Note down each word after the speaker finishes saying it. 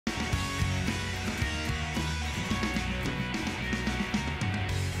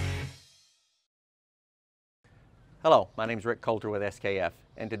Hello, my name is Rick Coulter with SKF,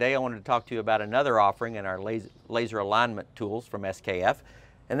 and today I wanted to talk to you about another offering in our laser alignment tools from SKF,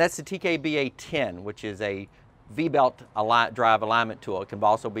 and that's the TKBA 10, which is a V-belt drive alignment tool. It can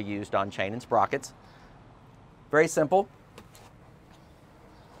also be used on chain and sprockets. Very simple.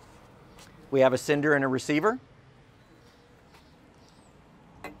 We have a sender and a receiver.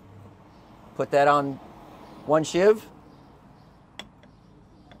 Put that on one sheave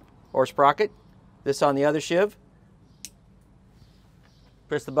or sprocket, this on the other sheave.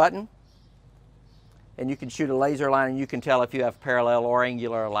 Press the button and you can shoot a laser line, and you can tell if you have parallel or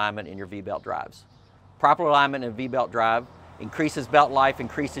angular alignment in your V-belt drives. Proper alignment in a V-belt drive increases belt life,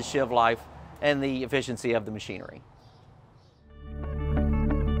 increases sheave life, and the efficiency of the machinery.